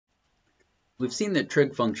We've seen that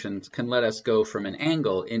trig functions can let us go from an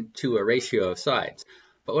angle into a ratio of sides.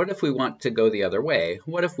 But what if we want to go the other way?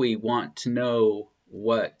 What if we want to know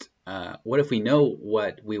what if we know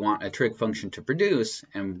what we want a trig function to produce,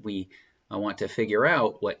 and we want to figure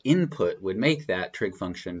out what input would make that trig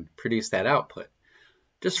function produce that output?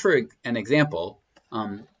 Just for an example,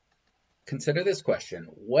 consider this question.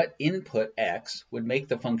 What input x would make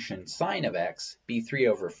the function sine of x be 3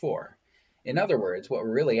 over 4? In other words, what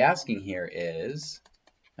we're really asking here is,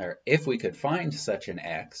 or if we could find such an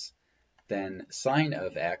x, then sine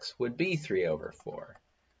of x would be 3 over 4.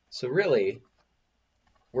 So really,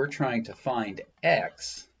 we're trying to find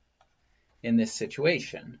x in this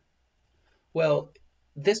situation. Well,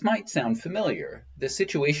 this might sound familiar. The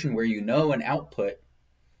situation where you know an output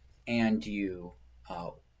and you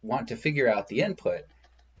want to figure out the input,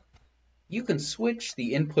 you can switch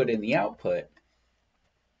the input and the output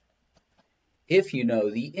if you know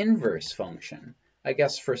the inverse function. I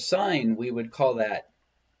guess for sine, we would call that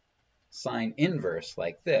sine inverse,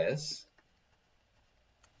 like this.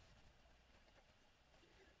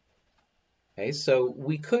 Okay, so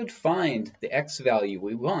we could find the x value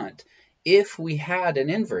we want if we had an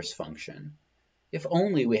inverse function. If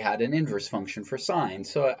only we had an inverse function for sine.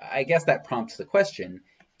 So I guess that prompts the question,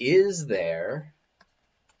 is there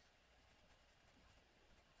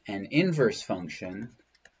an inverse function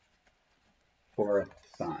for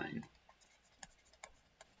sine?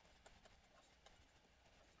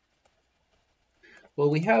 Well,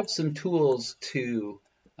 we have some tools to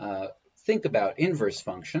think about inverse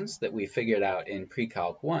functions that we figured out in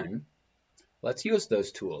Pre-Calc 1. Let's use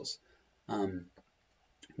those tools.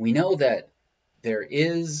 We know that there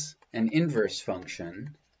is an inverse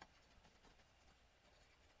function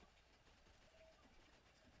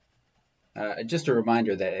just a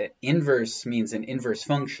reminder that inverse means an inverse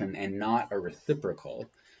function and not a reciprocal.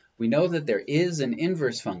 We know that there is an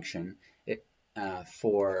inverse function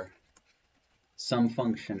for some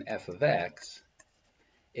function f of x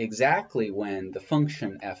exactly when the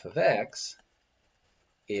function f of x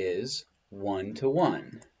is 1 to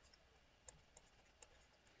 1.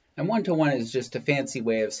 And 1 to 1 is just a fancy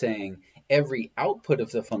way of saying every output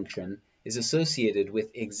of the function is associated with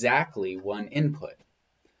exactly one input.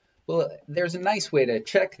 Well, there's a nice way to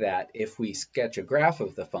check that if we sketch a graph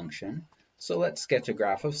of the function. So let's sketch a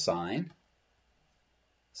graph of sine.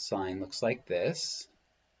 Sine looks like this.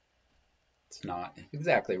 It's not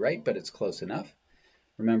exactly right, but it's close enough.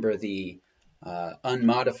 Remember, the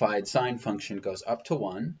unmodified sine function goes up to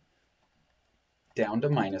 1, down to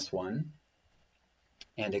 -1,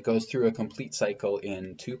 and it goes through a complete cycle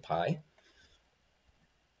in 2 pi.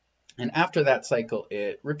 And after that cycle,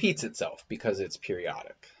 it repeats itself because it's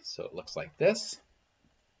periodic. So it looks like this.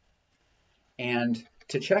 And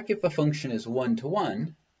to check if a function is 1 to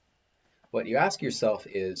 1, what you ask yourself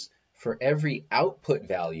is, for every output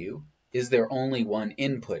value, is there only one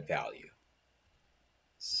input value?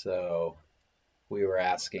 So we were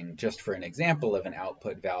asking, just for an example of an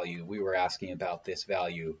output value, we were asking about this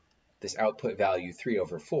value, this output value 3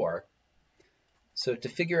 over 4. So to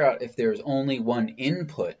figure out if there's only one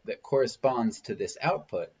input that corresponds to this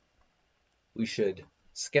output, we should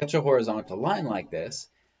sketch a horizontal line like this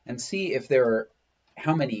and see if there are,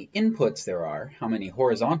 how many inputs there are, how many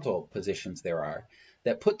horizontal positions there are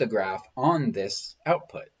that put the graph on this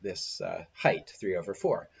output, this height, 3 over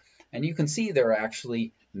 4. And you can see there are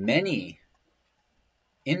actually many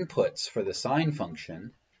inputs for the sine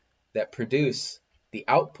function that produce the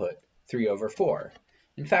output 3 over 4.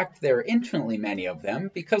 In fact, there are infinitely many of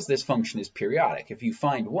them because this function is periodic. If you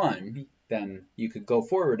find one, then you could go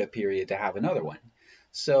forward a period to have another one.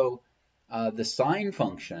 So the sine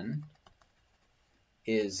function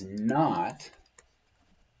is not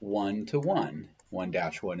 1 to 1.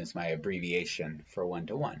 1-1 is my abbreviation for 1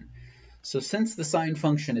 to 1. So since the sine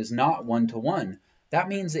function is not 1 to 1, that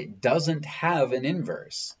means it doesn't have an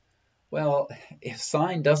inverse. Well, if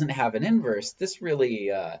sine doesn't have an inverse, this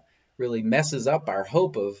really messes up our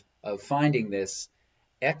hope of finding this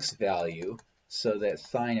x value so that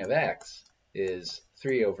sine of x is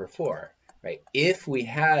 3 over 4, right? If we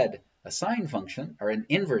had a sine function or an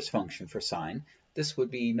inverse function for sine, this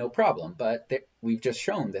would be no problem, but we've just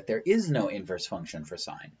shown that there is no inverse function for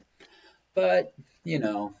sine. But, you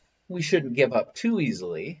know, we shouldn't give up too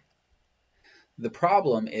easily. The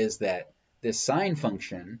problem is that this sine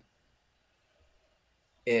function,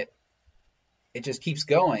 it just keeps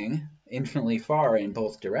going infinitely far in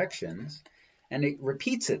both directions, and it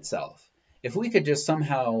repeats itself. If we could just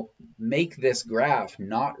somehow make this graph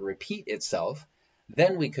not repeat itself,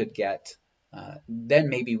 then we could get, then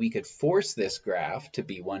maybe we could force this graph to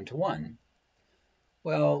be 1 to 1.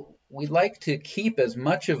 Well, we'd like to keep as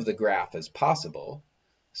much of the graph as possible.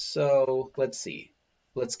 So let's see.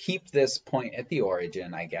 Let's keep this point at the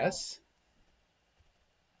origin, I guess.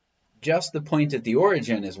 Just the point at the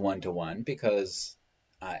origin is one-to-one because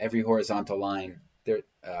every horizontal line there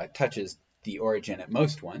touches the origin at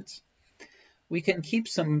most once. We can keep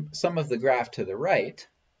some of the graph to the right.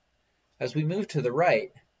 As we move to the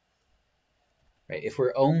right, if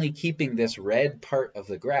we're only keeping this red part of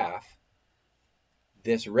the graph,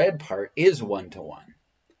 this red part is one-to-one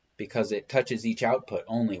because it touches each output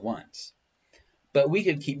only once. But we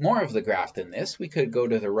could keep more of the graph than this. We could go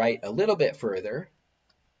to the right a little bit further,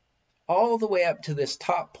 all the way up to this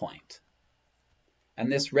top point.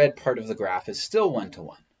 And this red part of the graph is still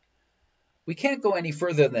one-to-one. We can't go any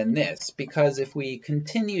further than this because if we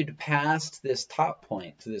continued past this top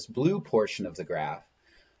point to this blue portion of the graph,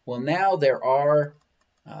 well, now there are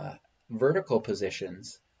vertical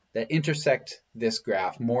positions that intersect this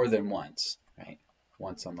graph more than once, right?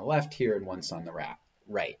 Once on the left here and once on the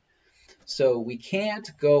right. So we can't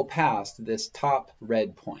go past this top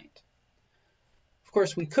red point. Of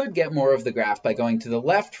course, we could get more of the graph by going to the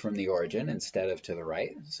left from the origin instead of to the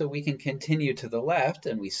right. So we can continue to the left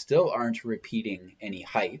and we still aren't repeating any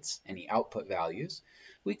heights, any output values.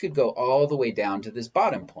 We could go all the way down to this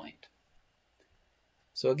bottom point.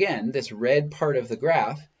 So again, this red part of the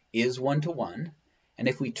graph is one-to-one. And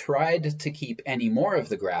if we tried to keep any more of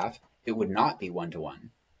the graph, it would not be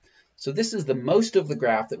one-to-one. So this is the most of the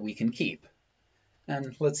graph that we can keep.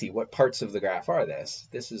 And let's see, what parts of the graph are this?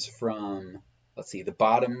 This is from, let's see, the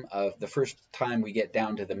bottom of the first time we get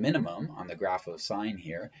down to the minimum on the graph of sine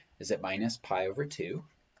here is at minus pi over 2.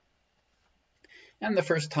 And the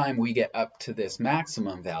first time we get up to this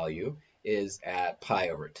maximum value is at pi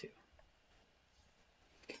over 2.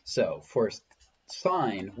 So for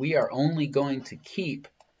sine, we are only going to keep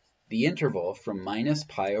the interval from minus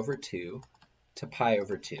pi over 2 to pi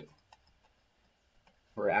over 2.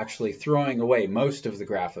 We're actually throwing away most of the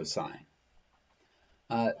graph of sine.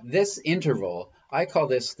 This interval, I call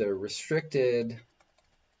this the restricted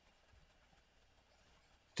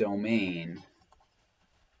domain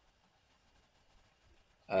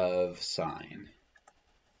of sine.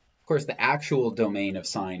 Of course, the actual domain of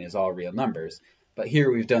sine is all real numbers, but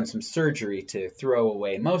here we've done some surgery to throw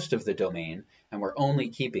away most of the domain, and we're only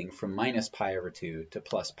keeping from minus pi over 2 to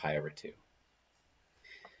plus pi over 2.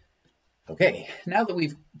 Okay, now that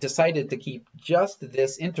we've decided to keep just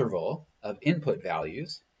this interval of input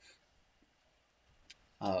values,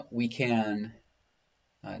 we can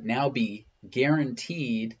now be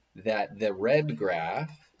guaranteed that the red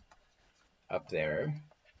graph up there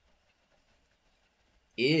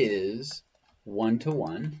is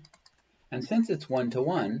one-to-one. And since it's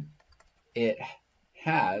one-to-one, it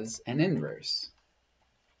has an inverse.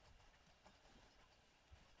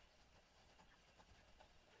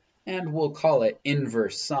 And we'll call it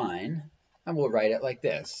inverse sine, and we'll write it like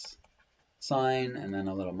this. Sine, and then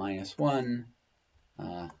a little minus 1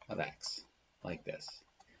 of x, like this.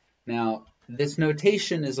 Now, this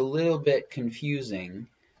notation is a little bit confusing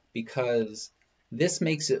because this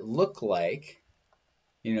makes it look like,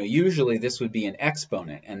 usually this would be an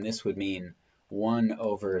exponent, and this would mean 1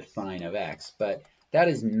 over sine of x, but that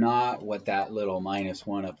is not what that little minus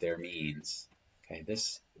 1 up there means. Okay,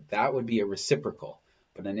 that would be a reciprocal.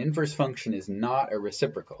 But an inverse function is not a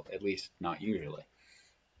reciprocal, at least not usually.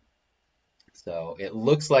 So it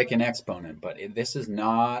looks like an exponent, but this is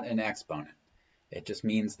not an exponent. It just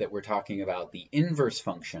means that we're talking about the inverse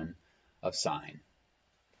function of sine.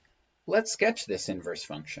 Let's sketch this inverse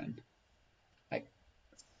function.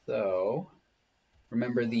 So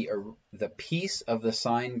remember the piece of the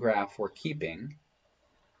sine graph we're keeping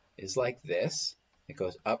is like this. It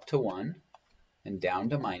goes up to 1 and down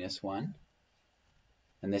to minus 1.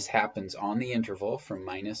 And this happens on the interval from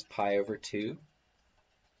minus pi over 2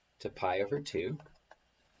 to pi over 2.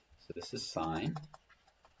 So this is sine.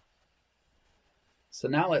 So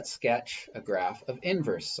now let's sketch a graph of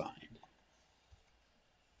inverse sine.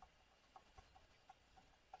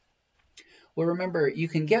 Well, remember, you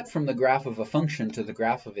can get from the graph of a function to the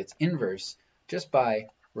graph of its inverse just by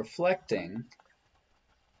reflecting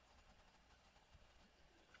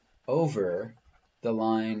over the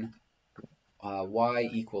line y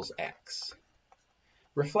equals x.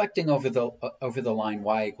 Reflecting over the line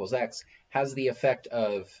y equals x has the effect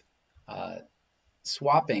of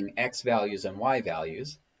swapping x values and y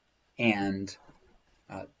values, and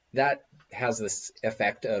that has this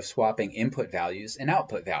effect of swapping input values and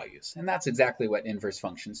output values, and that's exactly what inverse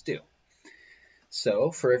functions do.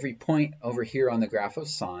 So for every point over here on the graph of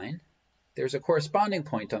sine, there's a corresponding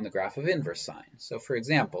point on the graph of inverse sine. So for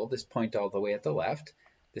example, this point all the way at the left,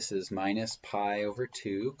 This is minus pi over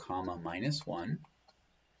 2 comma minus 1.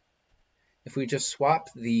 If we just swap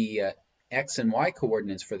the x and y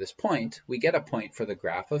coordinates for this point, we get a point for the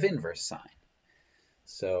graph of inverse sine.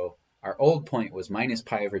 So our old point was minus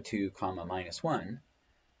pi over 2 comma minus 1.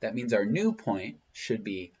 That means our new point should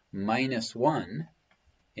be minus 1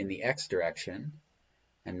 in the x direction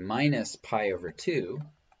and minus pi over 2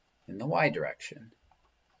 in the y direction.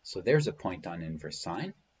 So there's a point on inverse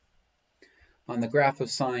sine. On the graph of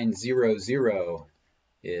sine, 0, 0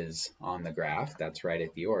 is on the graph. That's right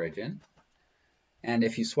at the origin. And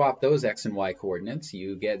if you swap those x and y coordinates,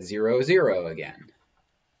 you get 0, 0 again.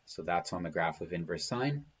 So that's on the graph of inverse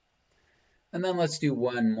sine. And then let's do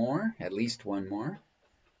one more, at least one more.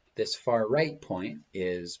 This far right point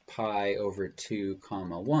is pi over 2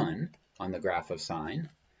 comma 1 on the graph of sine.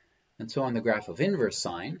 And so on the graph of inverse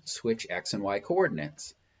sine, switch x and y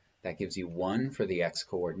coordinates. That gives you 1 for the x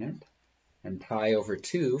coordinate and pi over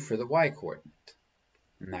 2 for the y coordinate.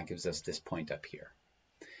 And that gives us this point up here.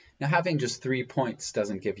 Now, having just 3 points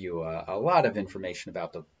doesn't give you a lot of information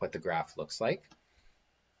about what the graph looks like.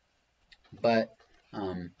 But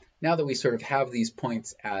now that we sort of have these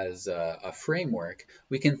points as a framework,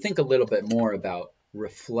 we can think a little bit more about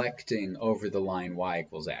reflecting over the line y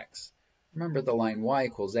equals x. Remember, the line y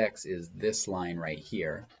equals x is this line right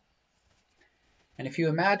here. And if you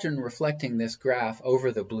imagine reflecting this graph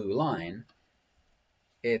over the blue line,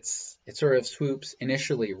 it sort of swoops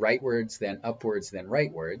initially rightwards, then upwards, then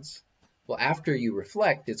rightwards. Well, after you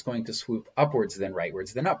reflect, it's going to swoop upwards, then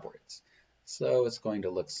rightwards, then upwards. So it's going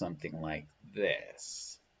to look something like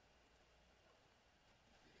this.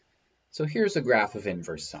 So here's a graph of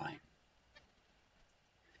inverse sine.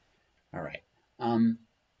 All right.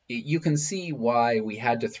 You can see why we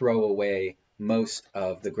had to throw away most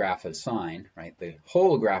of the graph of sine, right? The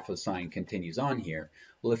whole graph of sine continues on here.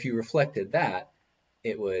 Well, if you reflected that,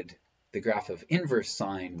 the graph of inverse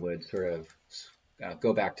sine would sort of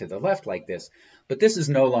go back to the left like this. But this is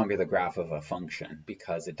no longer the graph of a function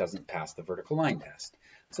because it doesn't pass the vertical line test.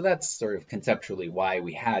 So that's sort of conceptually why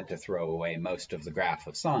we had to throw away most of the graph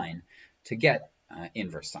of sine to get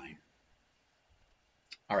inverse sine.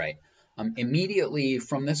 All right. Immediately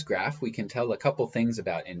from this graph, we can tell a couple things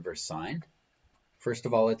about inverse sine. First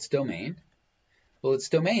of all, its domain. Well, its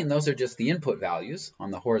domain, those are just the input values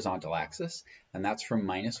on the horizontal axis, and that's from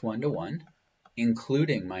minus 1 to 1,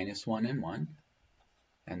 including minus 1 and 1.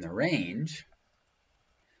 And the range,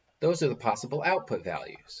 those are the possible output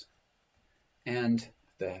values. And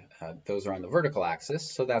those are on the vertical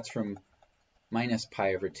axis, so that's from minus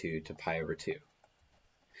pi over 2 to pi over 2.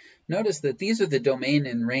 Notice that these are the domain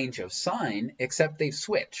and range of sine, except they've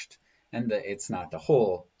switched. And it's not the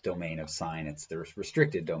whole domain of sine, it's the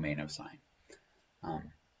restricted domain of sine.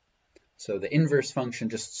 So the inverse function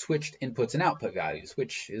just switched inputs and output values,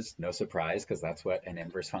 which is no surprise because that's what an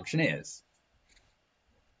inverse function is.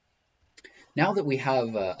 Now that we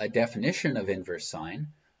have a definition of inverse sine,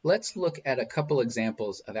 let's look at a couple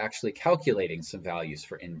examples of actually calculating some values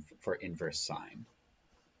for inverse sine.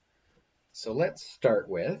 So let's start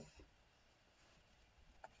with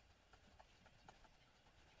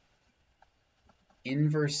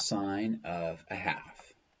inverse sine of a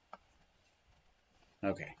half.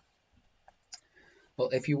 Okay. Well,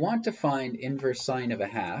 if you want to find inverse sine of a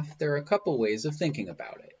half, there are a couple ways of thinking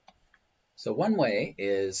about it. So one way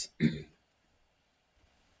is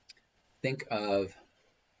think of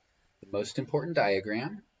the most important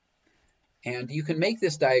diagram, and you can make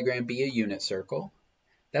this diagram be a unit circle.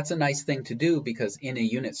 That's a nice thing to do because in a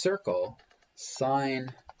unit circle,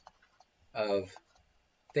 sine of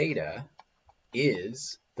theta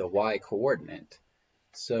is the y coordinate.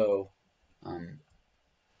 So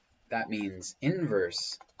that means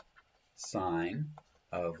inverse sine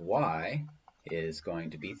of y is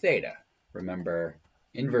going to be theta. Remember,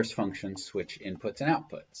 inverse functions switch inputs and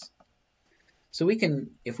outputs. So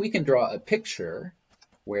if we can draw a picture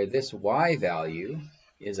where this y value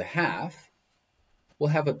is a half, we'll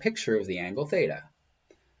have a picture of the angle theta.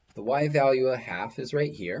 The y value of a half is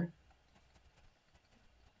right here.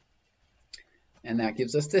 And that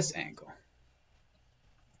gives us this angle.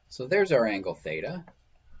 So there's our angle theta.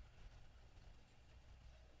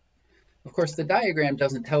 Of course, the diagram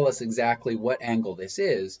doesn't tell us exactly what angle this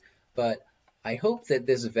is, but I hope that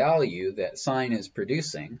this value that sine is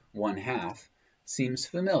producing, 1/2, seems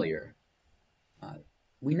familiar.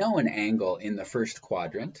 We know an angle in the first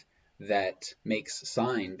quadrant that makes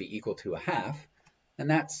sine be equal to a half, and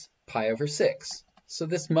that's pi over 6. So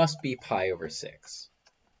this must be pi over 6.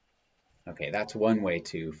 Okay, that's one way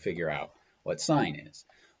to figure out what sine is.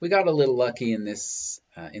 We got a little lucky in this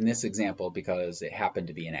example because it happened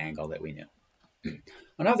to be an angle that we knew.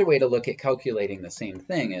 Another way to look at calculating the same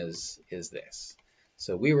thing is this.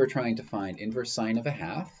 So we were trying to find inverse sine of a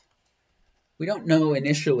half. We don't know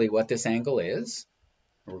initially what this angle is.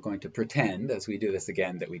 We're going to pretend, as we do this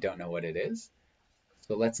again, that we don't know what it is.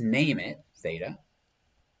 So let's name it theta.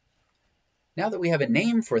 Now that we have a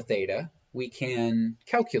name for theta, we can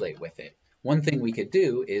calculate with it. One thing we could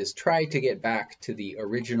do is try to get back to the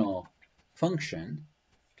original function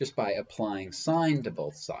just by applying sine to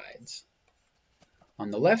both sides. On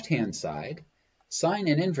the left-hand side, sine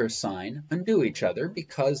and inverse sine undo each other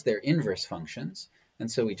because they're inverse functions, and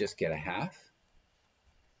so we just get a half.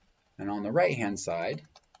 And on the right-hand side,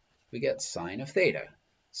 we get sine of theta.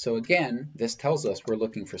 So again, this tells us we're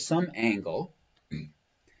looking for some angle,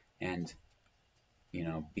 and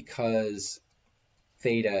because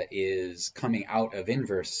theta is coming out of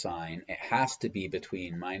inverse sine, it has to be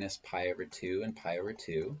between minus pi over 2 and pi over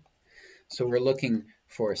 2. So we're looking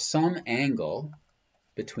for some angle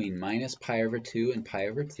between minus pi over 2 and pi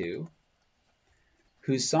over 2,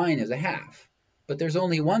 whose sine is a half. But there's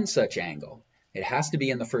only one such angle. It has to be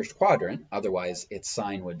in the first quadrant, otherwise its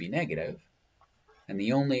sine would be negative. And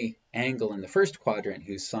the only angle in the first quadrant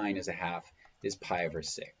whose sine is a half is pi over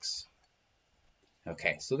 6.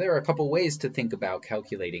 Okay, so there are a couple ways to think about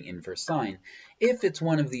calculating inverse sine if it's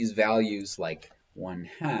one of these values like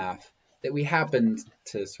 1/2 that we happen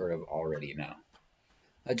to sort of already know.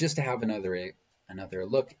 Just to have another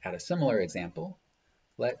look at a similar example,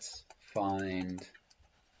 let's find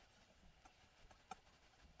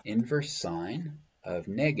inverse sine of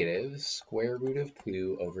negative square root of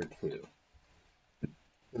 2 over 2.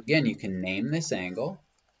 Again, you can name this angle,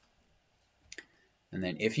 and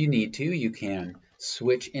then if you need to, you can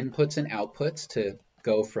switch inputs and outputs to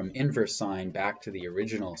go from inverse sine back to the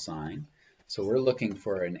original sine. So we're looking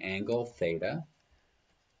for an angle theta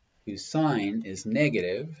whose sine is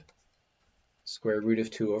negative square root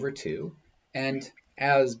of 2 over 2. And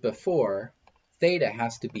as before, theta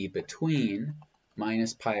has to be between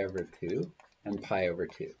minus pi over 2 and pi over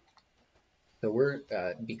 2. So we're,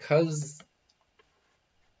 because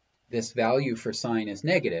this value for sine is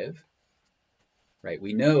negative, right,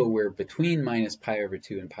 we know we're between minus pi over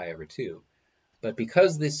 2 and pi over 2. But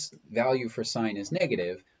because this value for sine is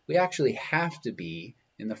negative, we actually have to be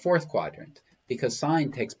in the fourth quadrant, because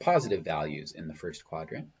sine takes positive values in the first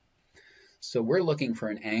quadrant. So we're looking for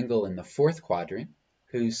an angle in the fourth quadrant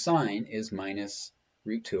whose sine is minus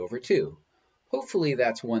root 2 over 2. Hopefully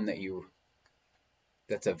that's one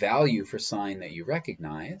that's a value for sine that you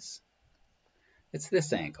recognize. It's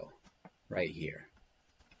this angle right here.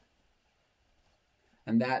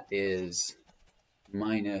 And that is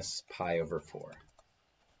minus pi over 4.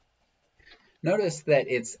 Notice that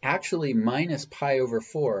it's actually minus pi over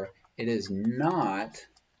 4. It is not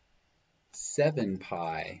 7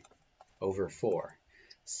 pi over 4.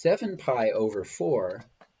 7 pi over 4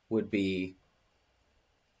 would be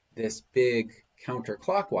this big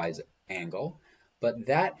counterclockwise angle, but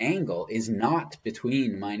that angle is not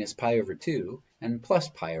between minus pi over 2 and plus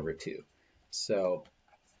pi over 2. So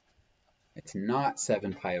it's not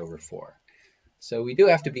 7 pi over 4. So we do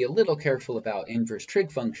have to be a little careful about inverse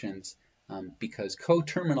trig functions because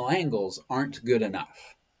coterminal angles aren't good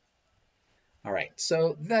enough. All right,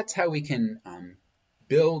 so that's how we can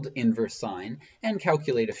build inverse sine and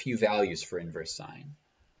calculate a few values for inverse sine.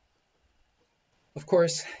 Of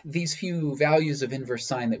course, these few values of inverse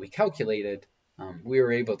sine that we calculated, we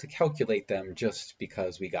were able to calculate them just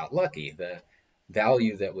because we got lucky. The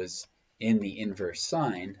value that was in the inverse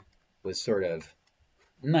sine was sort of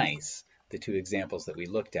nice. The two examples that we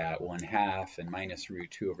looked at, 1/2 and minus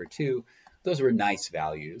root 2 over 2, those were nice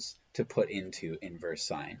values to put into inverse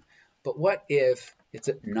sine. But what if it's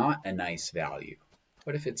not a nice value?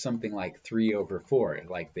 What if it's something like 3 over 4,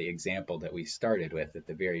 like the example that we started with at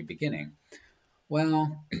the very beginning?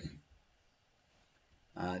 Well,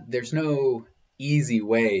 there's no easy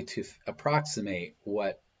way to approximate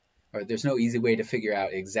there's no easy way to figure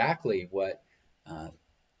out exactly what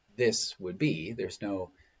this would be. There's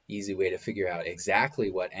no easy way to figure out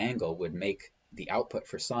exactly what angle would make the output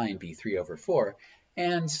for sine be 3 over 4,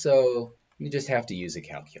 and so you just have to use a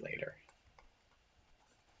calculator.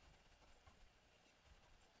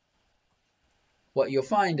 What you'll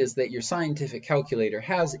find is that your scientific calculator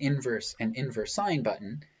has inverse and inverse sine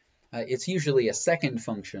button. It's usually a second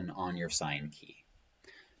function on your sine key.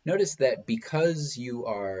 Notice that because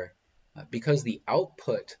the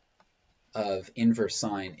output of inverse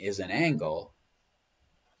sine is an angle,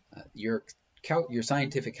 your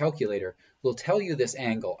scientific calculator will tell you this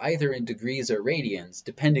angle either in degrees or radians,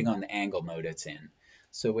 depending on the angle mode it's in.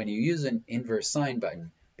 So when you use an inverse sine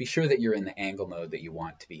button, be sure that you're in the angle mode that you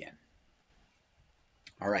want to be in.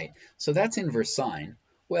 All right, so that's inverse sine.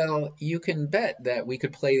 Well, you can bet that we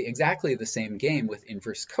could play exactly the same game with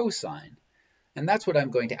inverse cosine. And that's what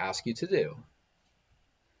I'm going to ask you to do.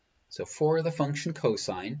 So for the function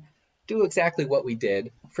cosine, do exactly what we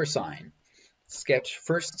did for sine.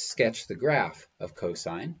 First sketch the graph of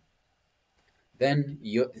cosine. Then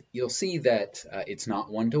you'll see that it's not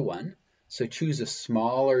one-to-one. So choose a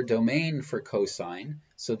smaller domain for cosine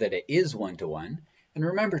so that it is one-to-one. And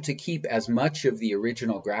remember to keep as much of the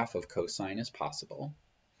original graph of cosine as possible.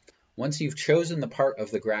 Once you've chosen the part of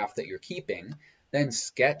the graph that you're keeping, then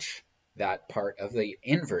sketch that part of the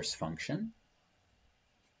inverse function.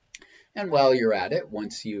 And while you're at it,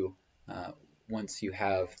 once you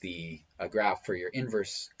have a graph for your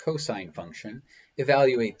inverse cosine function,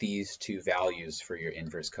 evaluate these two values for your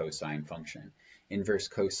inverse cosine function. Inverse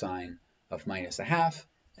cosine of -1/2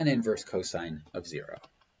 and inverse cosine of 0.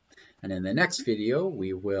 And in the next video,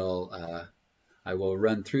 I will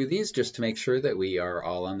run through these just to make sure that we are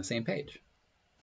all on the same page.